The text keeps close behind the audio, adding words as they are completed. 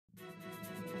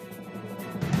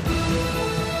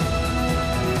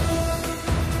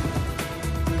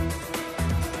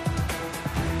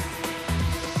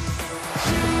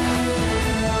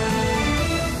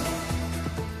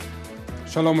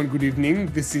Shalom and good evening.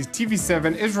 This is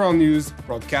TV7 Israel News,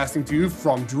 broadcasting to you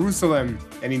from Jerusalem.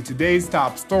 And in today's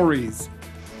top stories,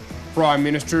 Prime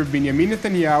Minister Benjamin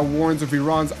Netanyahu warns of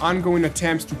Iran's ongoing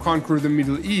attempts to conquer the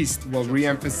Middle East, while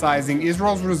re-emphasizing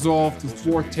Israel's resolve to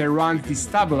thwart Tehran's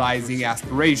destabilizing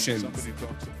aspirations.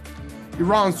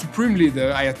 Iran's Supreme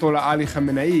Leader Ayatollah Ali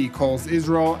Khamenei calls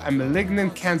Israel a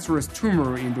malignant cancerous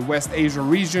tumor in the West Asia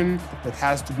region that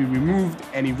has to be removed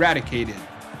and eradicated.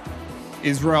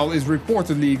 Israel is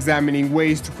reportedly examining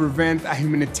ways to prevent a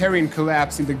humanitarian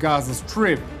collapse in the Gaza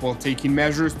Strip, while taking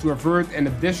measures to avert an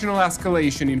additional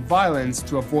escalation in violence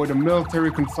to avoid a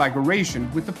military conflagration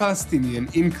with the Palestinian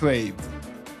enclave.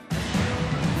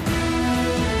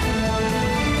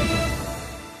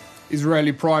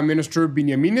 Israeli Prime Minister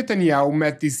Benjamin Netanyahu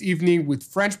met this evening with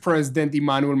French President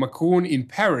Emmanuel Macron in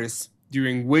Paris,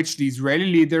 during which the Israeli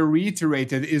leader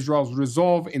reiterated Israel's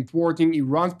resolve in thwarting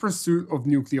Iran's pursuit of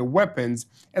nuclear weapons,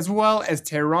 as well as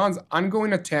Tehran's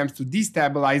ongoing attempts to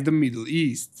destabilize the Middle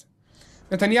East.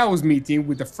 Netanyahu's meeting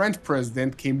with the French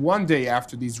president came one day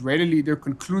after the Israeli leader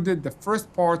concluded the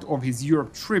first part of his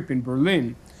Europe trip in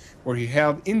Berlin, where he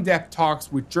held in-depth talks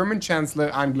with German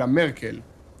Chancellor Angela Merkel.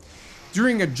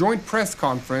 During a joint press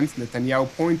conference, Netanyahu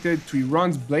pointed to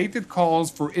Iran's blatant calls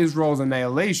for Israel's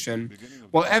annihilation,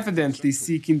 while evidently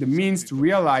seeking the means to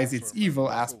realize its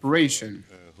evil aspiration.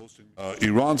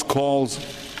 Iran's calls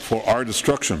for our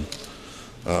destruction,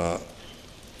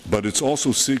 but it's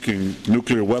also seeking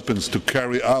nuclear weapons to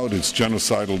carry out its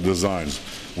genocidal designs.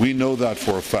 We know that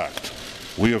for a fact.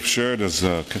 We have shared, as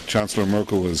Chancellor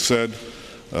Merkel has said,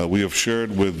 we have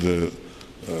shared with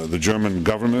the German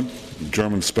government,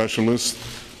 German specialists,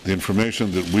 the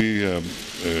information that we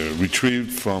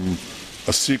retrieved from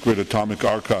a secret atomic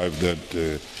archive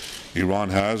that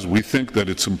Iran has. We think that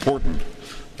it's important,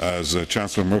 as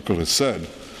Chancellor Merkel has said,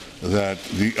 that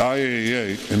the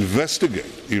IAEA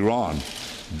investigate Iran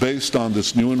based on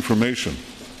this new information,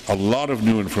 a lot of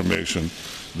new information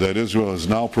that Israel has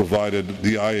now provided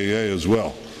the IAEA as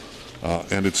well.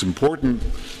 And it's important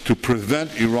to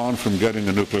prevent Iran from getting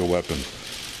a nuclear weapon.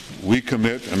 We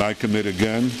commit, and I commit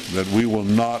again, that we will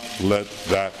not let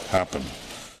that happen.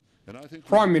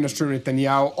 Prime Minister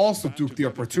Netanyahu also took the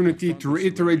opportunity to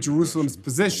reiterate Jerusalem's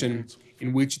position,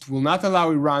 in which it will not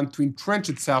allow Iran to entrench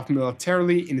itself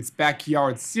militarily in its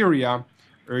backyard Syria,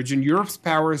 urging Europe's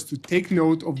powers to take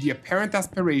note of the apparent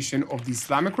aspiration of the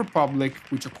Islamic Republic,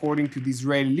 which, according to the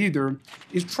Israeli leader,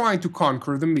 is trying to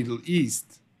conquer the Middle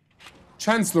East.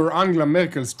 Chancellor Angela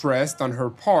Merkel stressed, on her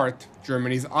part,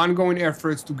 Germany's ongoing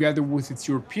efforts together with its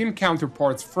European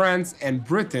counterparts France and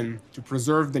Britain to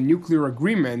preserve the nuclear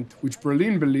agreement, which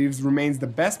Berlin believes remains the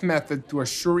best method to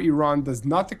assure Iran does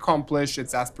not accomplish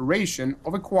its aspiration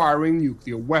of acquiring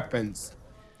nuclear weapons.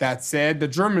 That said, the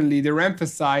German leader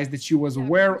emphasized that she was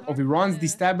aware of Iran's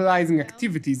destabilizing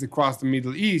activities across the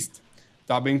Middle East,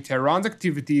 dubbing Tehran's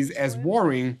activities as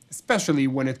worrying, especially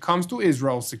when it comes to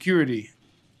Israel's security.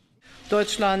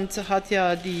 Deutschland hat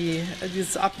ja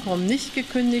dieses Abkommen nicht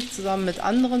gekündigt, zusammen mit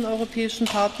anderen europäischen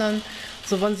Partnern.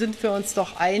 Insofern sind wir uns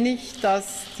doch einig,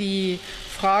 dass die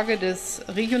Frage des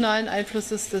regionalen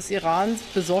Einflusses des Irans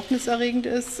besorgniserregend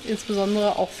ist,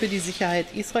 insbesondere auch für die Sicherheit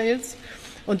Israels.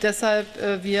 Und deshalb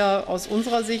wir aus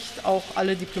unserer Sicht auch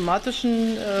alle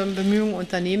diplomatischen Bemühungen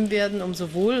unternehmen werden, um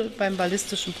sowohl beim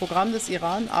ballistischen Programm des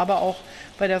Iran, aber auch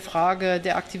bei der Frage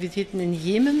der Aktivitäten in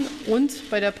Jemen und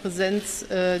bei der Präsenz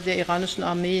der iranischen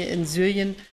Armee in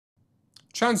Syrien.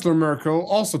 Chancellor Merkel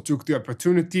also took the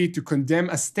opportunity to condemn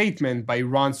a statement by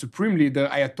Iran's Supreme Leader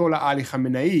Ayatollah Ali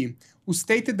Khamenei, who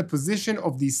stated the position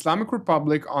of the Islamic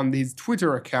Republic on his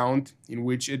Twitter account, in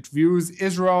which it views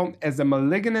Israel as a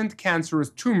malignant cancerous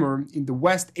tumor in the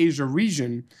West Asia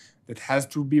region that has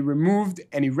to be removed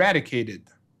and eradicated.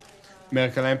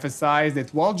 Merkel emphasized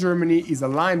that while Germany is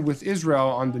aligned with Israel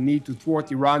on the need to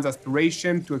thwart Iran's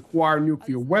aspiration to acquire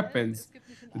nuclear weapons,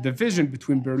 the division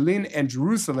between Berlin and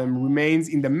Jerusalem remains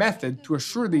in the method to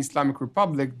assure the Islamic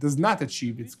Republic does not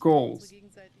achieve its goals.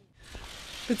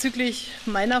 Bezüglich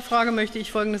meiner Frage möchte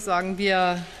ich Folgendes sagen.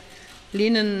 Wir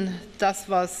lehnen das,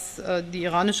 was die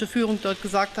iranische Führung dort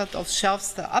gesagt hat, aufs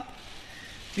Schärfste ab.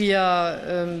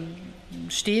 Wir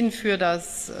stehen für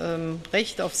das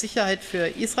Recht auf Sicherheit für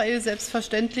Israel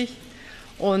selbstverständlich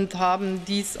und haben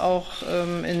dies auch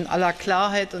in aller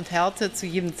Klarheit und Härte zu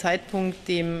jedem Zeitpunkt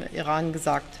dem Iran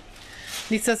gesagt.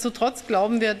 Nichtsdestotrotz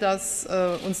glauben wir, dass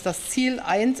uns das Ziel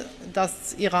eint,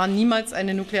 dass Iran niemals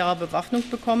eine nukleare Bewaffnung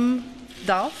bekommen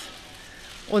darf.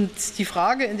 Und die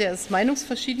Frage, in der es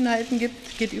Meinungsverschiedenheiten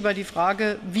gibt, geht über die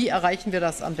Frage, wie erreichen wir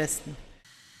das am besten.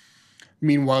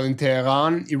 Meanwhile, in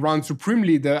Tehran, Iran's supreme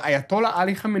leader Ayatollah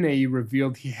Ali Khamenei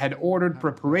revealed he had ordered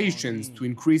preparations to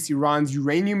increase Iran's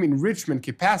uranium enrichment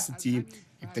capacity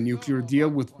if the nuclear deal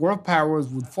with world powers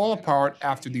would fall apart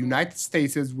after the United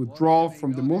States' withdrawal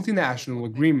from the multinational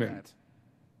agreement.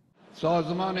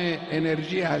 سازمان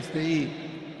انرژی هسته‌ای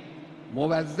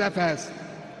موظف است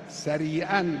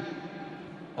سریعاً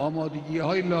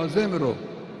آمادگی‌های لازم رو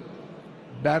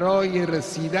برای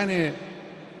رسیدن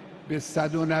به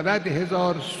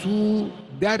 190,000 سو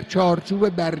در چارچوب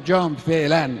برجام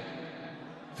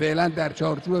فعلا در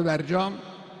چارچوب برجام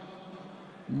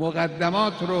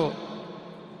مقدمات رو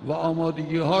و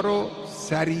آمادگی‌ها رو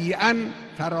سریعاً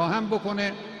فراهم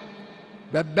بکنه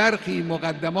و برخی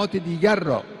مقدمات دیگر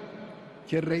را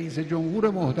که رئیس جمهور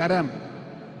محترم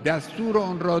دستور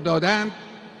آن را دادند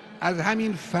از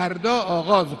همین فردا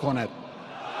آغاز کند.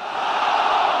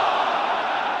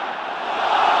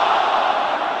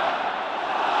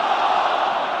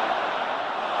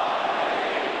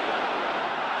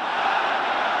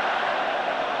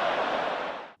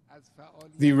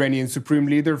 The Iranian supreme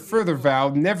leader further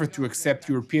vowed never to accept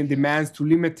European demands to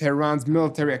limit Tehran's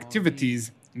military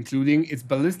activities, including its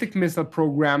ballistic missile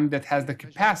program that has the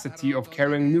capacity of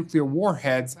carrying nuclear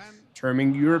warheads, terming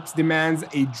Europe's demands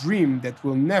a dream that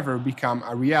will never become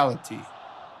a reality.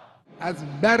 از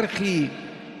برخی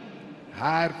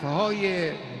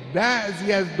حرفهای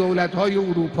بعضی از دولت‌های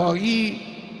اروپایی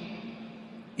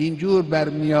اینجور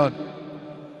برمیاد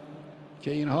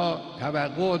که اینها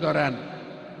توقع دارن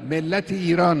ملت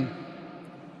ایران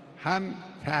هم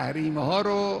تحریم‌ها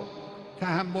رو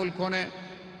تحمل کنه،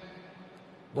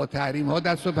 با تحریم‌ها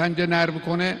دست و پنجه نرم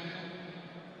کنه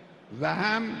و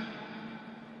هم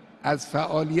از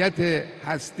فعالیت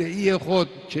هسته‌ای خود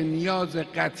که نیاز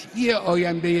قطعی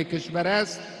آینده کشور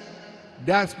است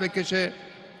دست بکشه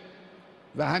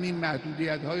و همین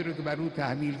محدودیت‌هایی رو که بر او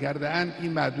تحمیل کرده‌اند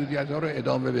این محدودیت‌ها رو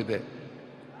ادامه بده.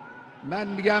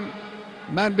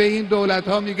 من به این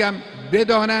دولت‌ها میگم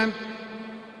بدانند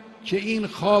که این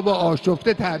خواب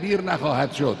آشفته تعبیر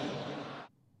نخواهد شد.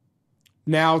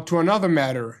 Now to another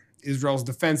matter. Israel's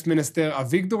defense minister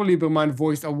Avigdor Lieberman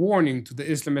voiced a warning to the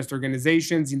Islamist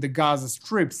organizations in the Gaza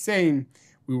Strip, saying,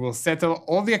 "We will settle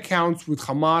all the accounts with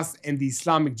Hamas and the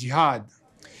Islamic Jihad."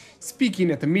 Speaking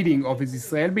at a meeting of his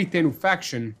Israel Beitenu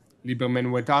faction, Lieberman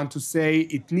went on to say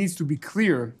it needs to be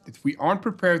clear that we aren't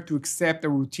prepared to accept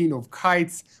a routine of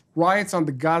kites, riots on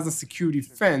the Gaza security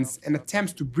fence, and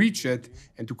attempts to breach it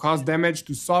and to cause damage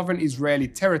to sovereign Israeli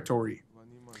territory.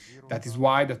 That is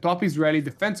why the top Israeli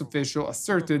defense official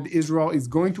asserted Israel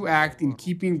is going to act in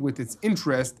keeping with its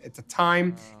interest at a time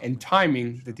and timing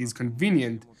that is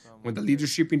convenient when the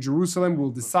leadership in Jerusalem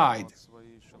will decide.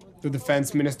 The defense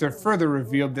minister further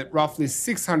revealed that roughly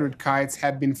 600 kites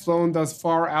had been flown thus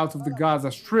far out of the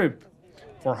Gaza Strip,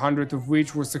 400 of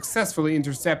which were successfully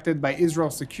intercepted by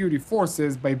Israel's security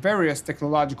forces by various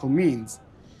technological means.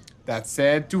 That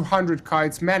said, 200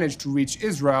 kites managed to reach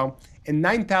Israel, and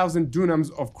 9,000 dunams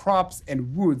of crops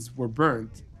and woods were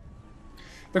burnt.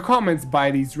 The comments by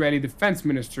the Israeli defense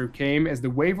minister came as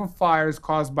the wave of fires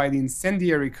caused by the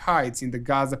incendiary kites in the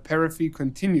Gaza periphery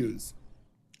continues.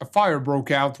 A fire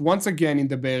broke out once again in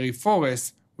the Be'eri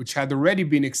forest, which had already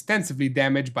been extensively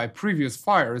damaged by previous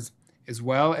fires, as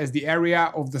well as the area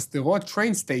of the thwart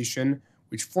train station,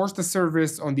 which forced the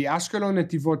service on the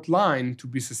Ashkelon-Netivot line to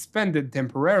be suspended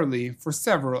temporarily for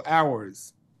several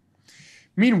hours.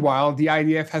 Meanwhile, the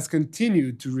IDF has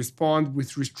continued to respond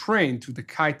with restraint to the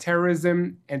kite terrorism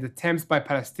and attempts by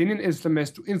Palestinian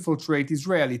Islamists to infiltrate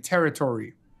Israeli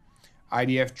territory.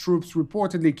 IDF troops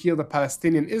reportedly killed a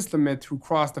Palestinian Islamist who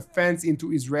crossed a fence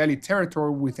into Israeli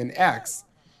territory with an axe.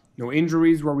 No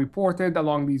injuries were reported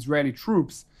along the Israeli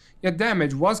troops, yet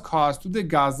damage was caused to the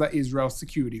Gaza-Israel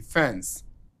security fence.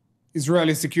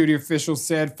 Israeli security officials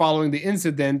said following the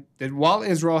incident that while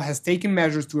Israel has taken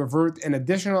measures to avert an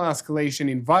additional escalation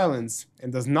in violence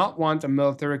and does not want a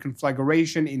military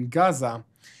conflagration in Gaza,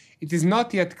 it is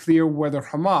not yet clear whether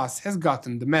Hamas has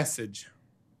gotten the message.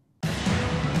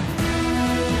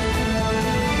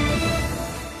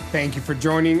 Thank you for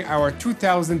joining our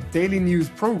 2000 Daily News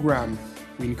program.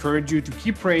 We encourage you to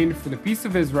keep praying for the peace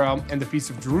of Israel and the peace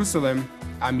of Jerusalem.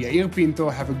 I'm Yair Pinto.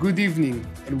 Have a good evening,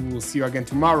 and we will see you again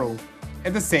tomorrow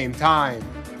at the same time.